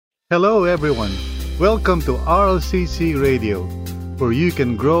Hello, everyone. Welcome to RLCC Radio, where you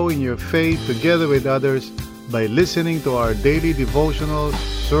can grow in your faith together with others by listening to our daily devotionals,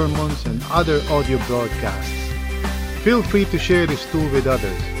 sermons, and other audio broadcasts. Feel free to share this tool with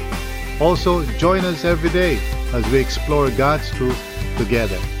others. Also, join us every day as we explore God's truth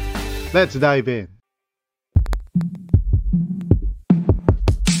together. Let's dive in.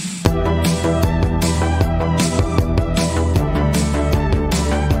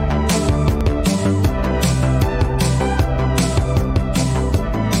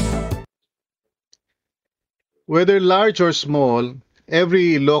 Whether large or small,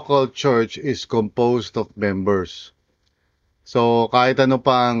 every local church is composed of members. So kahit ano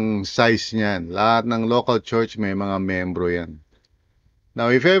pa ang size niyan, lahat ng local church may mga membro yan. Now,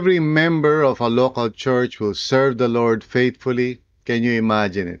 if every member of a local church will serve the Lord faithfully, can you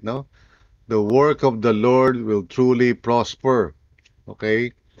imagine it, no? The work of the Lord will truly prosper.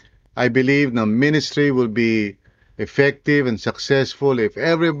 Okay? I believe the ministry will be effective and successful if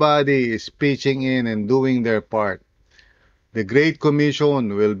everybody is pitching in and doing their part. The Great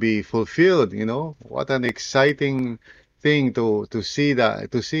Commission will be fulfilled, What an exciting thing to see,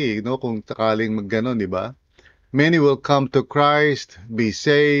 kung takaling magganon, di ba? Many will come to Christ, be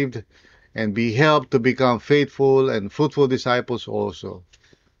saved, and be helped to become faithful and fruitful disciples also.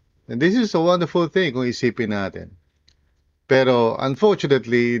 And this is a wonderful thing kung isipin natin. Pero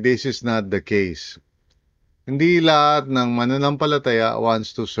unfortunately, this is not the case. Hindi lahat ng mananampalataya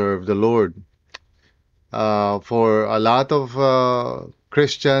wants to serve the Lord. For a lot of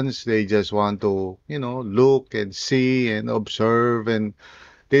Christians, they just want to, look and see and observe, and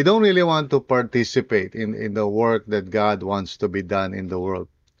they don't really want to participate in the work that God wants to be done in the world.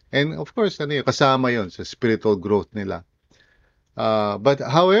 And of course, kasama yon sa spiritual growth nila. But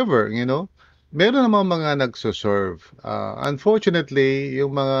however, meron namang mga nagsuserve. Unfortunately,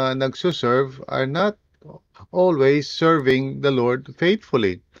 yung mga nagsuserve are not always serving the Lord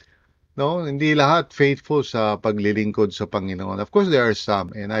faithfully. No, hindi lahat faithful sa paglilingkod sa Panginoon. Of course, there are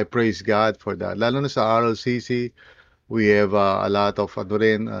some, and I praise God for that. Lalo na sa RLCC, we have a lot of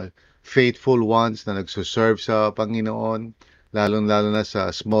faithful ones na nagsuserve sa Panginoon. Lalo na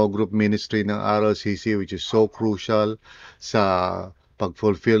sa small group ministry ng RLCC, which is so crucial sa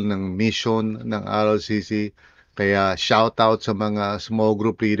pag-fulfill ng mission ng RLCC. Kaya shout out sa mga small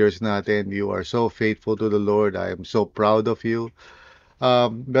group leaders natin. You are so faithful to the Lord. I am so proud of you.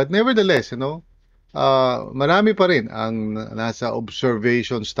 But nevertheless, marami pa rin ang nasa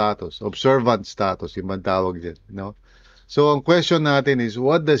observant status, yung tawag dyan, So ang question natin is,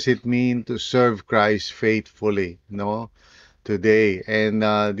 what does it mean to serve Christ faithfully, today? And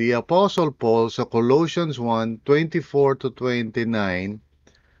the Apostle Paul sa Colossians 1:24-29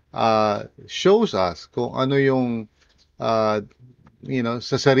 shows us kung ano yung sa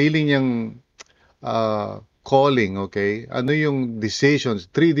sarili niyang calling, okay? Ano yung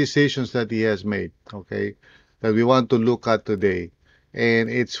three decisions that he has made, okay? That we want to look at today. And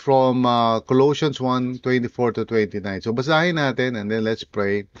it's from Colossians 1:24-29. So basahin natin and then let's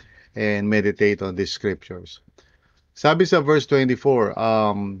pray and meditate on these scriptures. Sabi sa verse 24,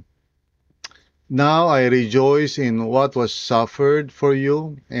 now I rejoice in what was suffered for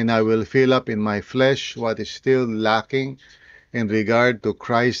you, and I will fill up in my flesh what is still lacking in regard to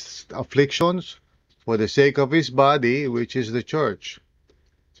Christ's afflictions for the sake of his body, which is the church.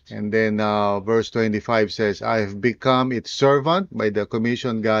 And then verse 25 says, I have become its servant by the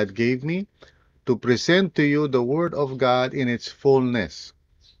commission God gave me to present to you the word of God in its fullness.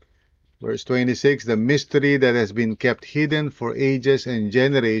 Verse 26, the mystery that has been kept hidden for ages and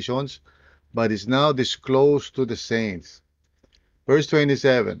generations, but is now disclosed to the saints. Verse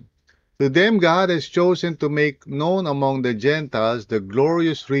 27, to them God has chosen to make known among the Gentiles the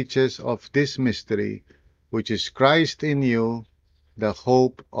glorious riches of this mystery, which is Christ in you, the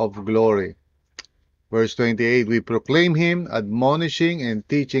hope of glory. Verse 28, we proclaim him, admonishing and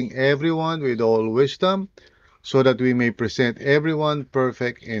teaching everyone with all wisdom, so that we may present everyone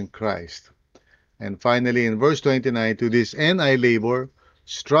perfect in Christ. And finally, in verse 29, to this end I labor,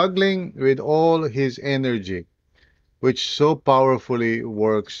 struggling with all his energy, which so powerfully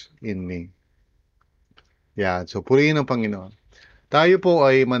works in me. Yeah, so purihin ang Panginoon. Tayo po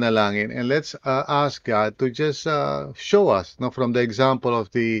ay manalangin, and let's ask God to just show us from the example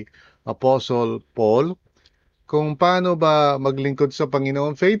of the Apostle Paul kung paano ba maglingkod sa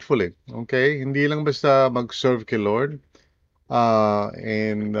Panginoon faithfully. Okay? Hindi lang basta mag-serve kay Lord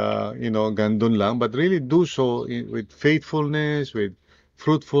gandun lang, but really do so with faithfulness, with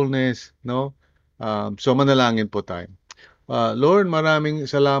fruitfulness, no? So manalangin po tayo. Lord, maraming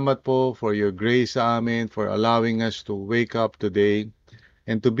salamat po for your grace sa amin, for allowing us to wake up today.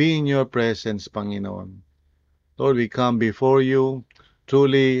 and to be in your presence, Panginoon. Lord, we come before you.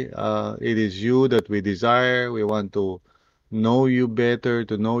 Truly, it is you that we desire. We want to know you better,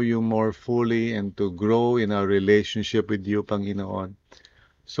 to know you more fully, and to grow in our relationship with you, Panginoon.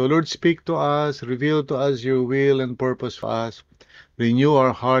 So, Lord, speak to us, reveal to us your will and purpose for us. Renew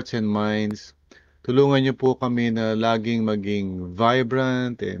our hearts and minds. Tulungan niyo po kami na laging maging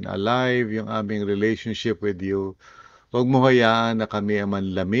vibrant and alive yung aming relationship with you. Huwag mo hayaan na kami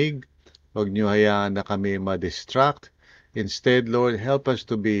manlamig. Huwag niyo hayaan na kami ma-distract. Instead, Lord, help us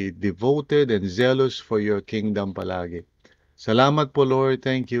to be devoted and zealous for your kingdom palagi. Salamat po, Lord.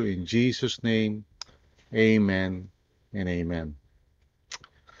 Thank you. In Jesus' name, amen and amen.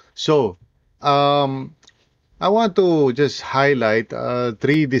 So, I want to just highlight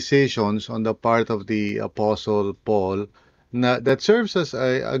three decisions on the part of the Apostle Paul that serves as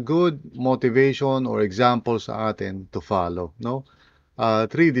a good motivation or example sa atin to follow. No,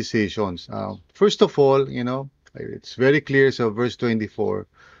 three decisions. First of all, it's very clear sa verse 24.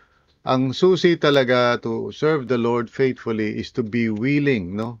 Ang susi talaga to serve the Lord faithfully is to be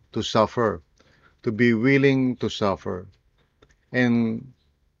willing, no, to suffer, to be willing to suffer. And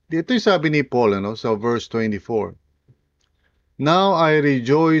dito yung sabi ni Paul, sa verse 24. Now I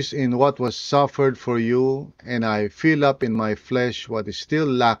rejoice in what was suffered for you, and I fill up in my flesh what is still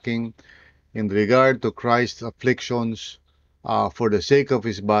lacking in regard to Christ's afflictions for the sake of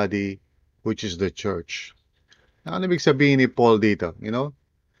his body, which is the church. Ano ibig sabihin ni Paul dito?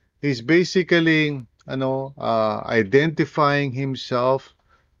 He's basically identifying himself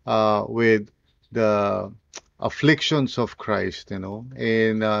with the afflictions of Christ,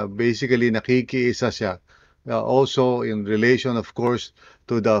 and basically nakikiisa siya. Also in relation, of course,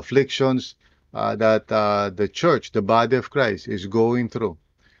 to the afflictions that the church, the body of Christ, is going through.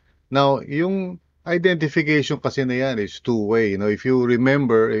 Now, yung identification kasi na yan is two-way. If you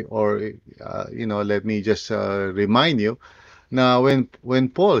remember, or let me just remind you, na when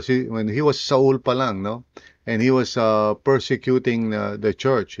Paul, when he was Saul pa lang, and he was persecuting the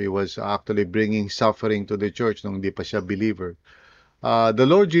church, he was actually bringing suffering to the church nung di pa siya believer. The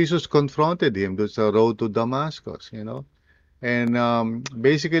Lord Jesus confronted him doon sa road to Damascus, and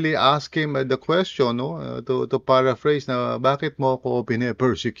basically asked him the question, to paraphrase, na bakit mo ako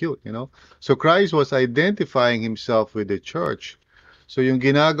persecute, So Christ was identifying himself with the church. So yung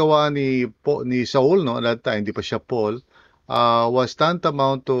ginagawa ni Saul, at that time, di pa siya Paul, was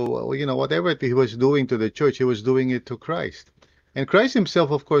tantamount to, whatever he was doing to the church, he was doing it to Christ. And Christ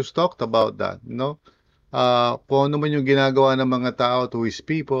himself, of course, talked about that, kung ano man yung ginagawa ng mga tao to his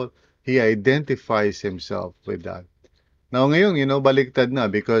people, he identifies himself with that. Now ngayon, baliktad na,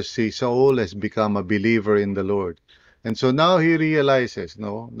 because si Saul has become a believer in the Lord. And so now he realizes,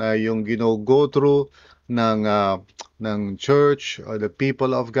 na yung go through ng church or the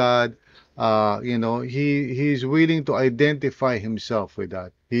people of God, he's willing to identify himself with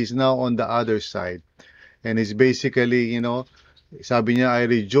that. He's now on the other side. And he's basically, sabi niya, I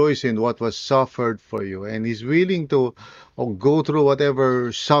rejoice in what was suffered for you. And he's willing to go through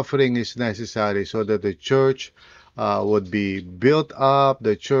whatever suffering is necessary so that the church would be built up,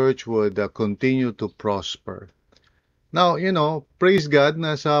 the church would continue to prosper. Now, praise God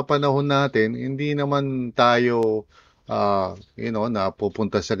na sa panahon natin, hindi naman tayo,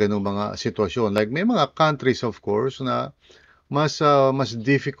 napupunta sa ganung mga sitwasyon. Like may mga countries, of course, na mas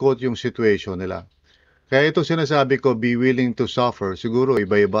difficult yung situation nila. Kaya ito sinasabi ko, be willing to suffer. Siguro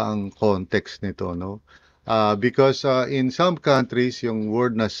iba-iba ang context nito, because in some countries, yung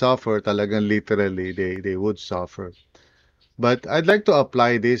word na suffer, talagang literally, they would suffer. But I'd like to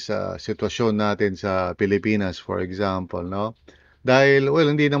apply this sa sitwasyon natin sa Pilipinas, for example, Dahil,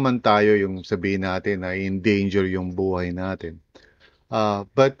 hindi naman tayo yung sabihin natin na in-danger yung buhay natin.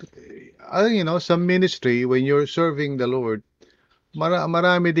 But, sa ministry, when you're serving the Lord,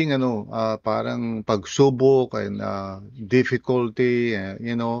 marami ding parang pagsubok and difficulty,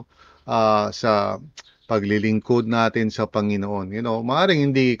 sa paglilingkod natin sa Panginoon.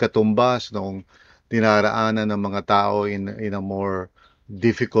 Maaaring hindi katumbas nung dinaraanan ng mga tao in a more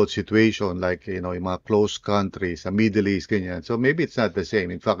difficult situation, like yung mga close countries, sa Middle East, ganyan. So maybe it's not the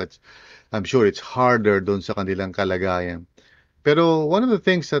same. In fact, I'm sure it's harder doon sa kanilang kalagayan. Pero one of the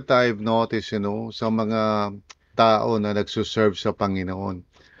things that I've noticed, sa mga tao na nagsuserve sa Panginoon,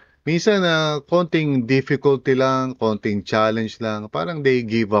 minsan na konting difficulty lang, konting challenge lang, parang they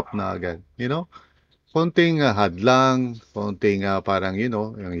give up na agad, konting hadlang, konting parang,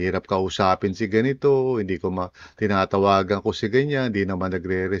 yung hirap kausapin si ganito, hindi ko tinatawagan ko si ganyan, hindi naman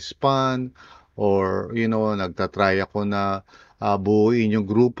nagre-respond, or, nagtatry ako na buuin yung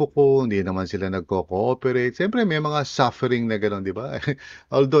grupo ko, hindi naman sila nagko-cooperate. Siyempre may mga suffering na gano'n, 'di ba?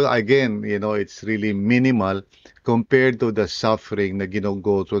 Although again, it's really minimal compared to the suffering na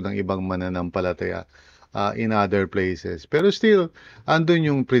gino-go through ng ibang mananampalataya in other places. Pero still, andun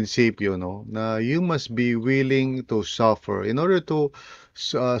yung prinsipyo, no, na you must be willing to suffer in order to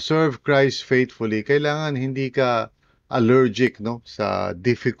serve Christ faithfully. Kailangan hindi ka allergic, no, sa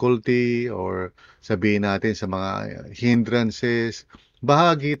difficulty or sabihin natin sa mga hindrances.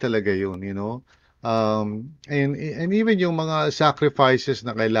 Bahagi talaga yun, you know. And even yung mga sacrifices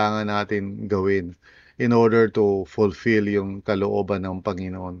na kailangan natin gawin in order to fulfill yung kalooban ng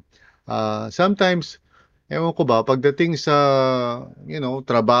Panginoon. Sometimes, ewan ko ba, pagdating sa,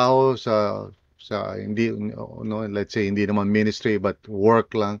 trabaho sa hindi, no, let's say, hindi naman ministry but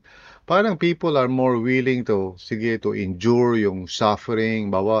work lang, parang people are more willing to, sige, to endure yung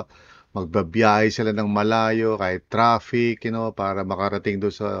suffering, bawa, magbabiyahe sila ng malayo, kahit traffic, para makarating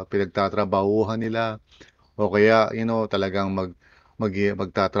doon sa pinagtatrabahuhan nila. O kaya, talagang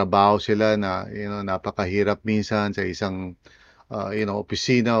magtatrabaho sila na, napakahirap minsan sa isang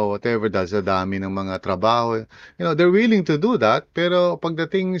opisina o whatever dahil sa dami ng mga trabaho. They're willing to do that, pero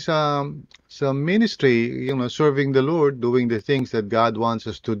pagdating sa ministry, serving the Lord, doing the things that God wants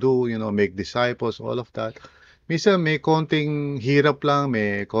us to do, make disciples, all of that. Minsan may konting hirap lang,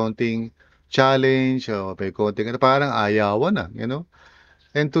 may konting challenge, o may konting parang ayawan na.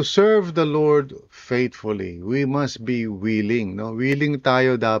 And to serve the Lord faithfully, we must be willing, no? Willing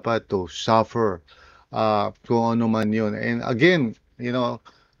tayo dapat to suffer kung ano man yun. And again,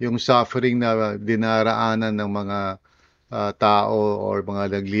 yung suffering na dinaraanan ng mga tao or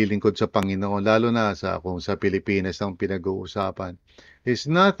mga naglilingkod sa Panginoon, lalo na kung sa Pilipinas ang pinag-uusapan,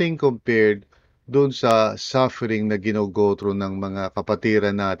 is nothing compared dun sa suffering na gino-go through ng mga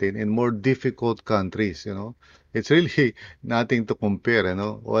kapatiran natin in more difficult countries. It's really nothing to compare,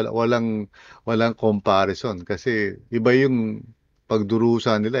 walang comparison kasi iba yung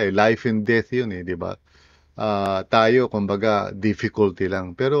pagdurusa nila life and death yun di ba? Tayo kumbaga difficulty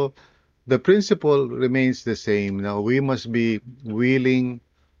lang. Pero the principle remains the same. Now we must be willing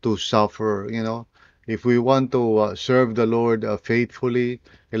to suffer. If we want to serve the Lord faithfully,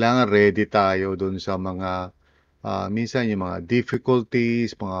 kailangan ready tayo dun sa mga minsan yung mga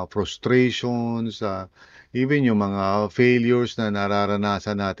difficulties, mga frustrations, even yung mga failures na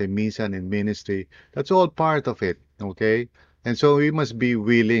nararanasan natin minsan in ministry. That's all part of it, okay? And so we must be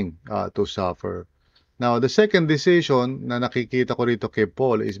willing to suffer. Now, the second decision na nakikita ko rito kay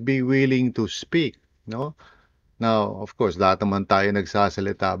Paul is be willing to speak, no? Now, of course, lahat naman tayo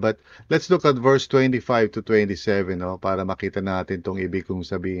nagsasalita, but let's look at verse 25 to 27, no, para makita natin tong ibig kong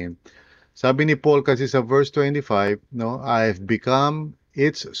sabihin. Sabi ni Paul kasi sa verse 25, no, I've become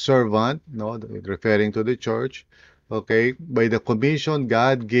its servant, no, referring to the church, okay, by the commission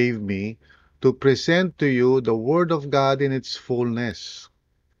God gave me to present to you the word of God in its fullness.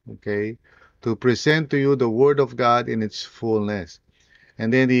 Okay? To present to you the word of God in its fullness. And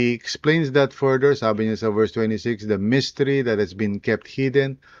then he explains that further. Sabi niya sa verse 26, the mystery that has been kept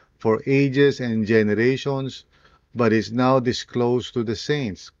hidden for ages and generations, but is now disclosed to the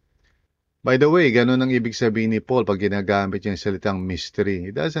saints. By the way, ganun ang ibig sabihin ni Paul pag ginagamit yung salitang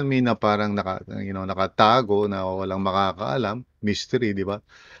mystery. It doesn't mean na parang nakatago na walang makakaalam. Mystery, di ba?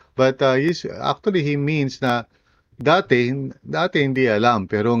 But actually, he means na dati hindi alam,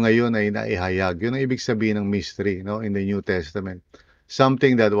 pero ngayon ay naihayag. Yun ang ibig sabihin ng mystery, no, in the New Testament.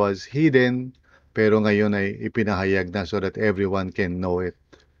 Something that was hidden, pero ngayon ay ipinahayag na so that everyone can know it.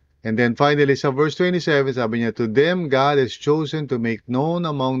 And then finally, sa verse 27, sabi niya, to them God has chosen to make known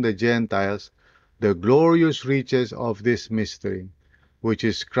among the Gentiles the glorious riches of this mystery, which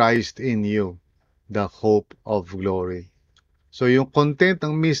is Christ in you, the hope of glory. So yung content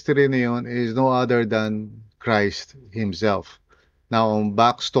ng mystery na yun is no other than Christ Himself. Now, ang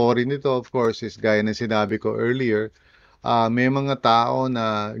backstory nito, of course, is gaya ng sinabi ko earlier, may mga tao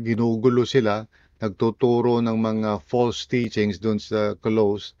na ginugulo sila, nagtuturo ng mga false teachings dun sa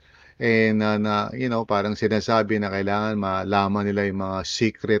Colossus, and parang sinasabi na kailangan malaman nila yung mga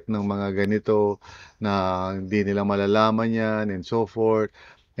secret ng mga ganito na hindi nila malalaman yan and so forth.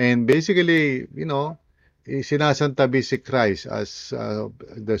 And basically, sinasantabi si Christ as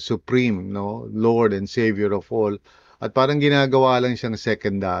the supreme, no, Lord and Savior of all. At parang ginagawa lang siyang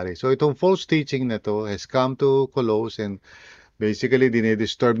secondary. So itong false teaching na to has come to Colossus and basically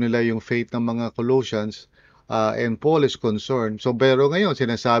dinidisturb nila yung faith ng mga Colossians and Paul is concerned. So pero ngayon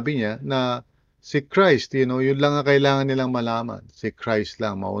sinasabi niya na Si Christ, yun lang ang kailangan nilang malaman. Si Christ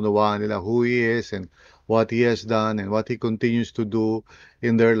lang, maunawaan nila who He is and what He has done and what He continues to do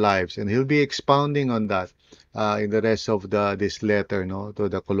in their lives. And He'll be expounding on that in the rest of this letter, no, to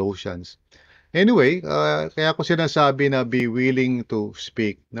the Colossians. Anyway, kaya ko sinasabi na be willing to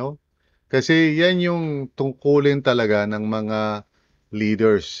speak, no? Kasi yan yung tungkulin talaga ng mga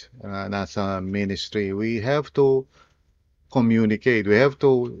leaders nasa ministry. We have to communicate. We have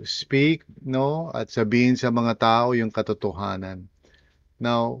to speak, no? At sabihin sa mga tao yung katotohanan.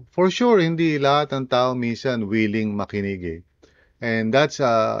 Now, for sure, hindi lahat ng tao minsan willing makinig eh. And that's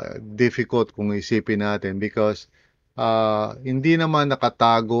difficult kung isipin natin because hindi naman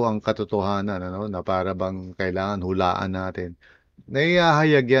nakatago ang katotohanan, ano, na para bang kailangan hulaan natin.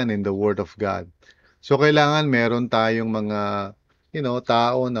 Naihahayag yan in the Word of God. So, kailangan meron tayong mga,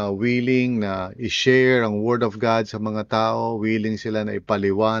 tao na willing na i-share ang Word of God sa mga tao, willing sila na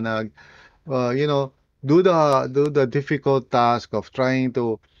ipaliwanag, uh, you know, do the difficult task of trying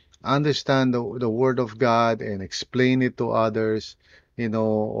to understand the Word of God and explain it to others,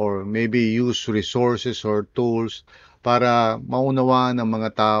 or maybe use resources or tools para maunawaan ng mga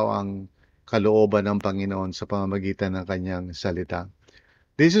tao ang kalooban ng Panginoon sa pamamagitan ng kanyang salita.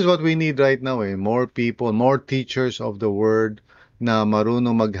 This is what we need right now, eh. More people, more teachers of the Word na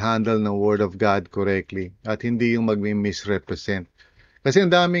marunong mag-handle ng Word of God correctly at hindi yung mag-misrepresent. Kasi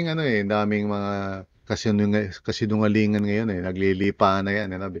ang daming ang daming mga kasinungalingan ngayon eh, naglilipa na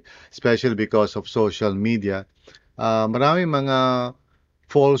yan, especially because of social media. Maraming mga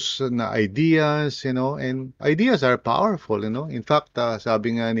false na ideas, and ideas are powerful, In fact,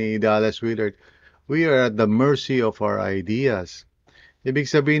 sabi nga ni Dallas Willard, we are at the mercy of our ideas.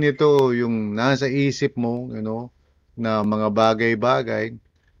 Ibig sabihin nito, yung nasa isip mo, na mga bagay-bagay,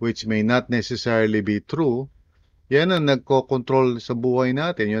 which may not necessarily be true, yan ang nagko-control sa buhay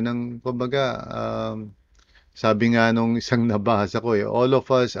natin. Yun ang, kumbaga, sabi nga nung isang nabasa ko, all of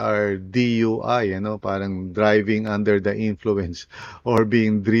us are DUI, parang driving under the influence or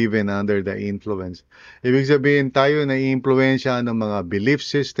being driven under the influence. Ibig sabihin, tayo na-influensya ng mga belief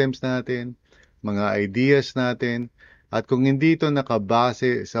systems natin, mga ideas natin, at kung hindi ito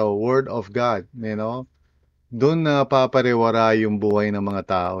nakabase sa Word of God, doon na papariwara yung buhay ng mga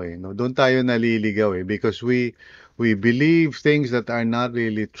tao eh. No? Doon tayo naliligaw eh because we believe things that are not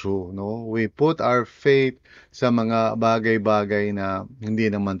really true. No? We put our faith sa mga bagay-bagay na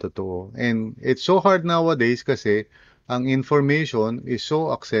hindi naman totoo. And it's so hard nowadays kasi ang information is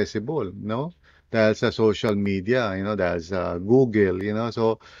so accessible, no? Dahil sa social media, dahil sa Google,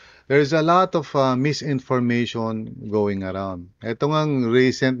 So there's a lot of misinformation going around. Ito ngang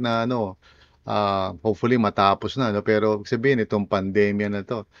recent na hopefully matapos na, no? Pero sabihin itong pandemya na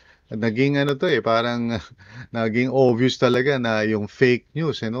to, naging to eh, parang naging obvious talaga na yung fake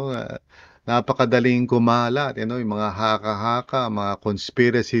news, napakadaling kumalat, yung mga haka-haka, mga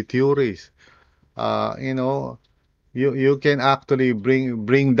conspiracy theories. You can actually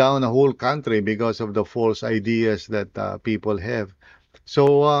bring down a whole country because of the false ideas that people have.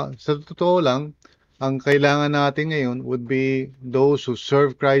 So, sa totoo lang, ang kailangan natin ngayon would be those who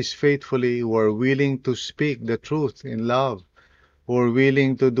serve Christ faithfully, who are willing to speak the truth in love, who are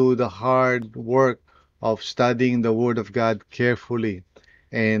willing to do the hard work of studying the Word of God carefully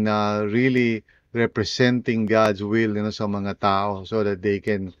and really representing God's will, sa mga tao so that they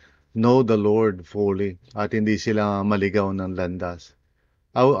can know the Lord fully at hindi sila maligaw ng landas.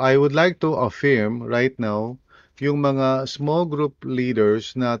 I would like to affirm right now yung mga small group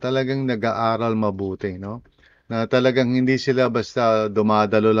leaders na talagang nag-aaral mabuti, no? Na talagang hindi sila basta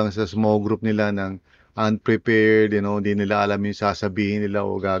dumadalo lang sa small group nila ng unprepared, hindi nila alam yung sasabihin nila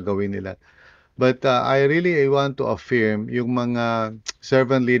o gagawin nila. But I want to affirm yung mga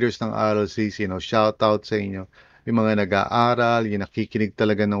servant leaders ng RLCC, shout out sa inyo. Yung mga nag-aaral, yung nakikinig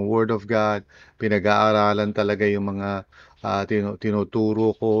talaga ng Word of God, pinag-aaralan talaga yung mga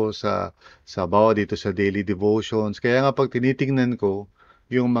tinuturo ko sa bawat dito sa daily devotions. Kaya nga pag tinitingnan ko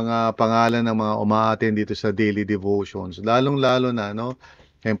yung mga pangalan ng mga umaattend dito sa daily devotions, lalong-lalo na,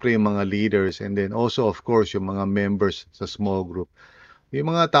 siyempre yung mga leaders and then also of course yung mga members sa small group. Yung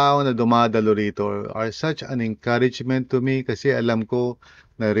mga tao na dumadalo rito are such an encouragement to me kasi alam ko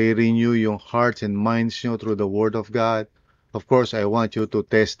nare-renew yung hearts and minds nyo through the Word of God. Of course, I want you to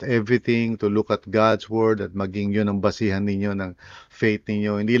test everything, to look at God's Word at maging yun ang basihan ninyo ng faith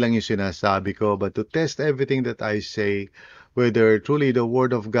ninyo. Hindi lang yung sinasabi ko, but to test everything that I say, whether truly the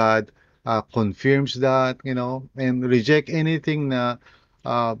Word of God confirms that, and reject anything na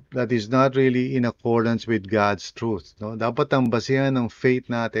that is not really in accordance with God's truth. No? Dapat ang basihan ng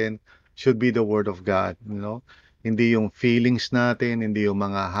faith natin should be the Word of God. Hindi yung feelings natin, hindi yung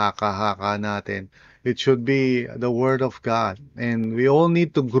mga haka-haka natin. It should be the Word of God. And we all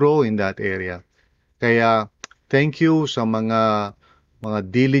need to grow in that area. Kaya thank you sa mga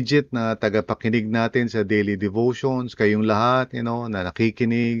diligent na tagapakinig natin sa daily devotions, kayong lahat, na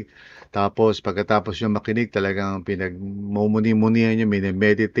nakikinig. Tapos pagkatapos nyo makinig, talagang pinagmumuni-munihan nyo,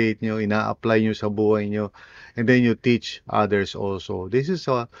 meditate nyo, ina-apply nyo sa buhay nyo, and then you teach others also. This is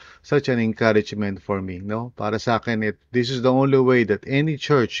such an encouragement for me, no? Para sa akin, this is the only way that any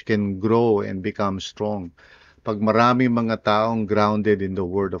church can grow and become strong. Pag marami mga taong grounded in the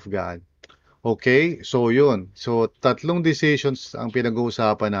Word of God. Okay, so yun. So tatlong decisions ang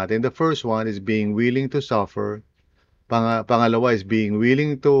pinag-uusapan natin. The first one is being willing to suffer. Pangalawa is being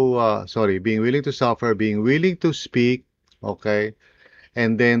willing to suffer, being willing to speak. Okay.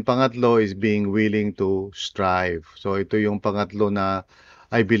 And then pangatlo is being willing to strive. So ito yung pangatlo na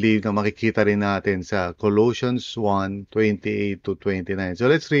I believe na makikita rin natin sa Colossians 1:28 to 29. So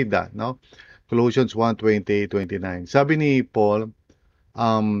let's read that, no? Colossians 1:28-29. Sabi ni Paul,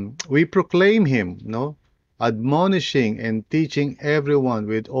 we proclaim him, no, admonishing and teaching everyone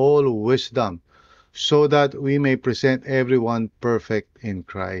with all wisdom, so that we may present everyone perfect in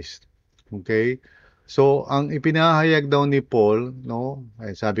Christ. Okay? So, ang ipinahayag daw ni Paul, no,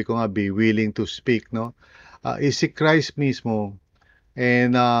 sabi ko nga, be willing to speak, no, is si Christ mismo.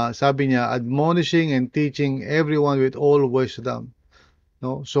 And sabi niya, admonishing and teaching everyone with all wisdom.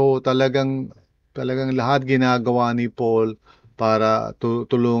 No? So talagang lahat ginagawa ni Paul para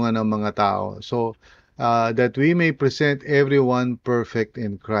tulungan ang mga tao. So that we may present everyone perfect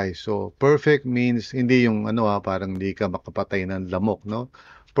in Christ. So perfect means hindi yung parang hindi ka makapatay ng lamok, no?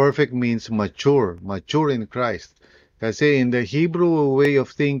 Perfect means mature in Christ. Kasi in the Hebrew way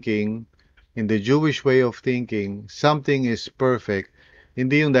of thinking, in the Jewish way of thinking, something is perfect.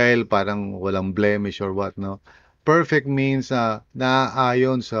 Hindi yung dahil parang walang blemish or what, no? Perfect means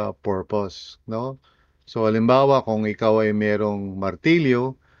naaayon sa purpose, no? So, halimbawa, kung ikaw ay merong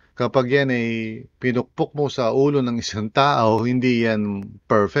martilyo, kapag yan ay pinukpok mo sa ulo ng isang tao, hindi yan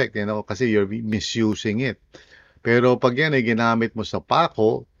perfect, kasi you're misusing it. Pero pag yan ay ginamit mo sa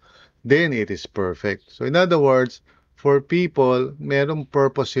pako, then it is perfect. So, in other words, for people, merong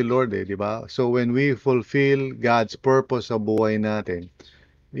purpose si Lord, di ba? So, when we fulfill God's purpose sa buhay natin,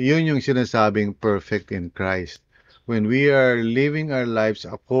 yun yung sinasabing perfect in Christ. When we are living our lives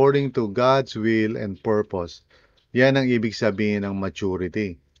according to God's will and purpose, yan ang ibig sabihin ng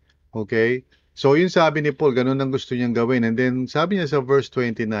maturity. Okay? So, yun sabi ni Paul, ganun ang gusto niyang gawin. And then, sabi niya sa verse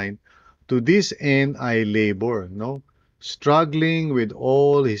 29, to this end I labor, no? Struggling with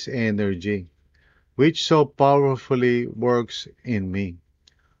all his energy, which so powerfully works in me.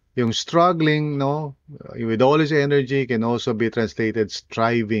 Yung struggling, no, with all his energy can also be translated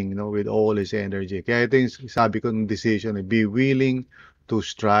striving, no, with all his energy. Kaya ito yung sabi ko ng decision, be willing to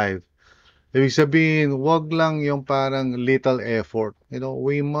strive. Ibig sabihin, wag lang yung parang little effort.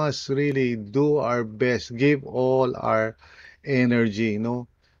 We must really do our best, give all our energy,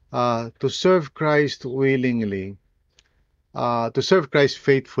 to serve Christ willingly, to serve Christ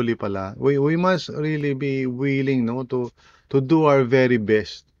faithfully pala. We must really be willing, no, to do our very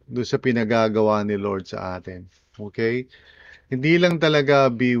best do sa pinagagawa ni Lord sa atin. Okay? Hindi lang talaga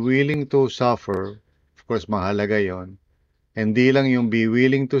be willing to suffer. Of course, mahalaga yon. Hindi lang yung be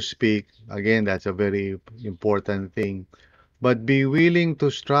willing to speak. Again, that's a very important thing. But be willing to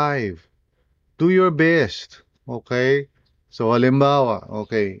strive. Do your best. Okay? So, halimbawa,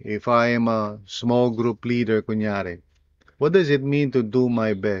 okay, if I am a small group leader, kunyari, what does it mean to do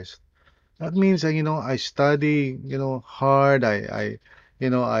my best? That means, I study, hard. I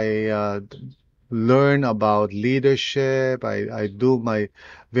learn about leadership. I do my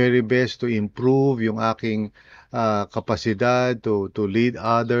very best to improve yung aking kapasidad to lead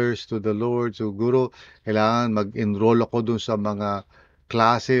others to the Lord. So, Guro, kailangan mag-enroll ako dun sa mga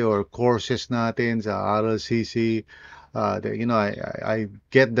klase or courses natin sa RLCC. I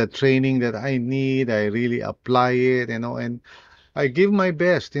get the training that I need. I really apply it, and I give my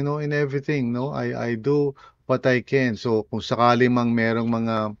best, in everything, no? I do what I can. So kung sakali mang merong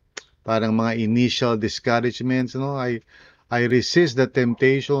mga parang mga initial discouragements, I resist the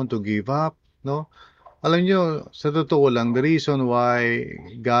temptation to give up, no? Alam niyo, sa totoo lang, the reason why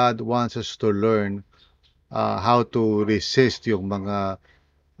God wants us to learn how to resist yung mga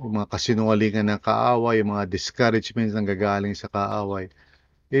kasinungalingan ng kaaway, yung mga discouragements na gagaling sa kaaway.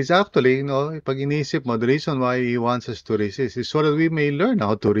 It's actually, pag inisip mo, the reason why He wants us to resist is so that we may learn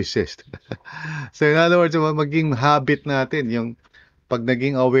how to resist. So in other words, maging habit natin, yung pag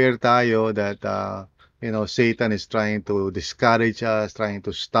naging aware tayo that, Satan is trying to discourage us, trying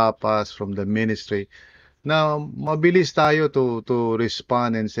to stop us from the ministry, na mabilis tayo to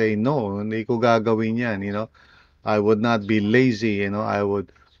respond and say, no, hindi ko gagawin yan, I would not be lazy, I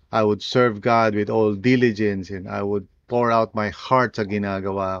would serve God with all diligence and I would pour out my heart sa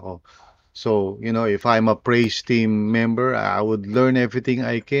ginagawa ko. So, if I'm a praise team member, I would learn everything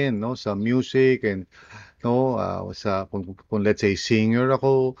I can, no, sa music and no, kung let's say singer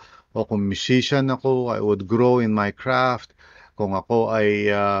ako o kung musician ako, I would grow in my craft. Kung ako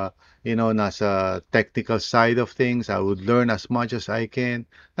ay nasa technical side of things, I would learn as much as I can.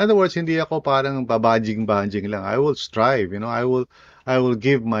 In other words, hindi ako parang babadjing-badjing lang. I will strive, I will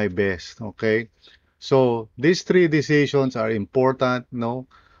give my best, okay? So, these three decisions are important, no,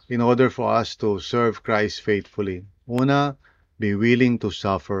 in order for us to serve Christ faithfully. Una, be willing to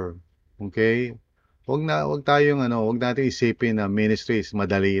suffer. Okay? Wag natin isipin na ministry is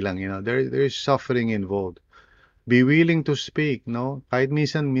madali lang, There is suffering involved. Be willing to speak, no? Kahit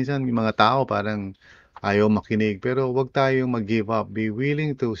minsan yung mga tao parang ayaw makinig, pero wag tayong mag-give up. Be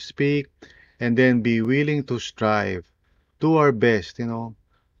willing to speak and then be willing to strive. Do our best,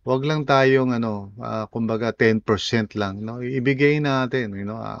 Wag lang tayong kumbaga 10% lang, no? Ibigay natin,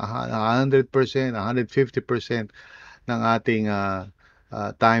 100%, 150% ng ating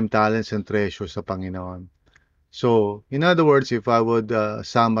time, talents, and treasure sa Panginoon. So, in other words, if I would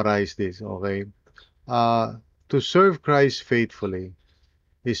summarize this, okay, uh, to serve Christ faithfully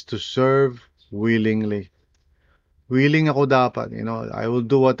is to serve willingly. Willing ako dapat, I will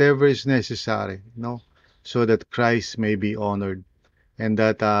do whatever is necessary, so that Christ may be honored and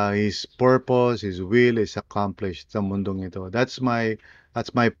that His purpose, His will is accomplished sa mundong ito. That's my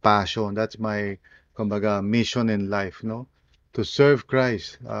passion. That's my, kumbaga, mission in life, no? To serve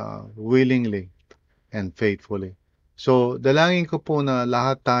Christ willingly and faithfully. So, dalangin ko po na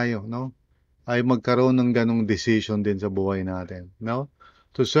lahat tayo, no, ay magkaroon ng ganong decision din sa buhay natin, no?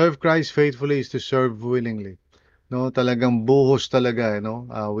 To serve Christ faithfully is to serve willingly. No, talagang buhos talaga,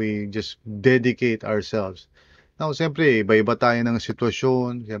 we just dedicate ourselves. Now, siyempre, iba-iba tayo ng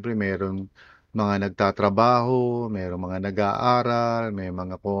sitwasyon. Siyempre, meron mga nagtatrabaho, meron mga nag-aaral, may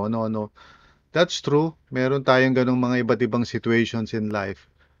mga kung ano-ano. That's true. Meron tayong ganong mga iba't ibang situations in life.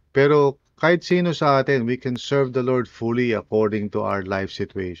 Pero kahit sino sa atin, we can serve the Lord fully according to our life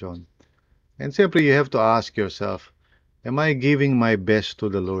situation. And siyempre, you have to ask yourself, am I giving my best to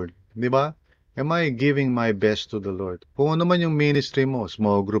the Lord? Di ba? Am I giving my best to the Lord? Kung ano man yung ministry mo,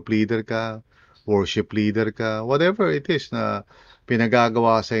 small group leader ka, worship leader ka, whatever it is na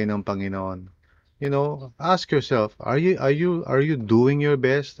pinagagawa sa ng Panginoon. Ask yourself, are you doing your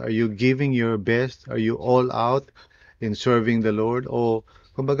best? Are you giving your best? Are you all out in serving the Lord? O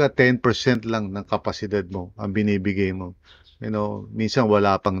kumbaga 10% lang ng kapasidad mo ang binibigay mo? Minsan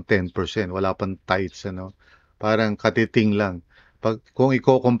wala pang 10%, wala pang tithes, Parang katiting lang. Kung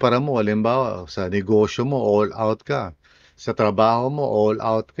ikukumpara mo, halimbawa, sa negosyo mo, all out ka. Sa trabaho mo, all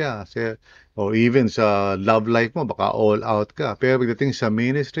out ka. O even sa love life mo, baka all out ka. Pero pagdating sa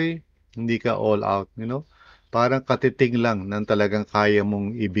ministry, hindi ka all out, Parang katiting lang ng talagang kaya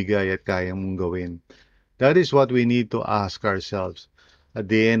mong ibigay at kaya mong gawin. That is what we need to ask ourselves at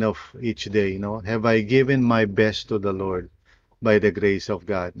the end of each day, Have I given my best to the Lord by the grace of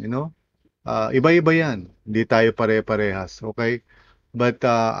God, Iba-iba yan. Hindi tayo pare-parehas, okay? But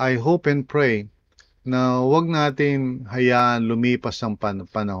I hope and pray na wag natin hayaan lumipas ang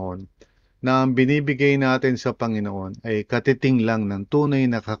panahon na ang binibigay natin sa Panginoon ay katiting lang ng tunay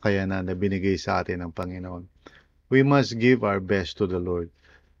na kakayanan na binigay sa atin ng Panginoon. We must give our best to the Lord.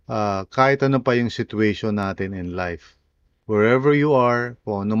 Kahit ano pa yung situation natin in life. Wherever you are,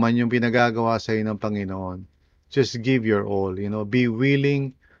 kung ano man yung pinagagawa sa iyo ng Panginoon, just give your all, Be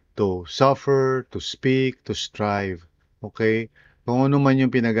willing to suffer, to speak, to strive. Okay? Kung ano man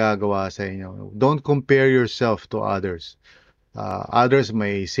yung pinagagawa sa inyo. Don't compare yourself to others. Others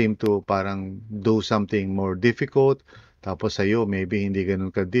may seem to parang do something more difficult. Tapos sa'yo, maybe hindi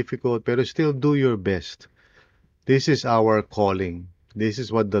ganun ka-difficult. Pero still do your best. This is our calling. This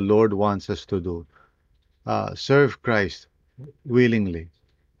is what the Lord wants us to do. Serve Christ willingly,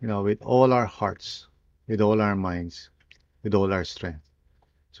 with all our hearts, with all our minds, with all our strength.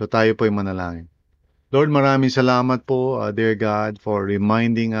 So tayo po'y manalangin. Lord, maraming salamat po, dear God, for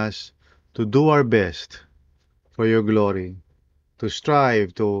reminding us to do our best for your glory, to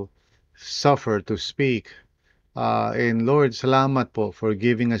strive, to suffer, to speak. And Lord, salamat po for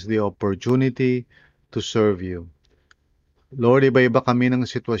giving us the opportunity to serve you. Lord, iba-iba kami ng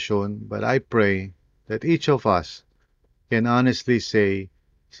sitwasyon, but I pray that each of us can honestly say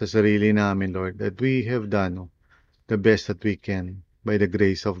sa sarili namin, Lord, that we have done the best that we can by the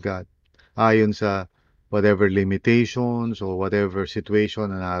grace of God. Ayon sa whatever limitations or whatever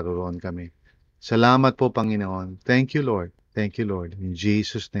situation na naroon kami. Salamat po, Panginoon. Thank you, Lord. Thank you, Lord. In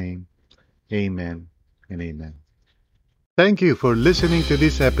Jesus' name, amen and amen. Thank you for listening to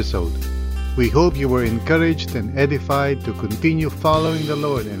this episode. We hope you were encouraged and edified to continue following the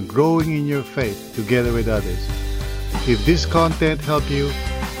Lord and growing in your faith together with others. If this content helped you,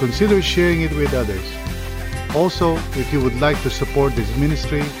 consider sharing it with others. Also, if you would like to support this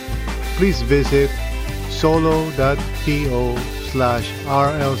ministry, please visit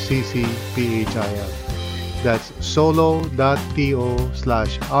solo.to/rlccphil. That's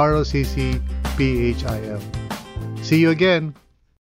solo.to/rlccphil. See you again.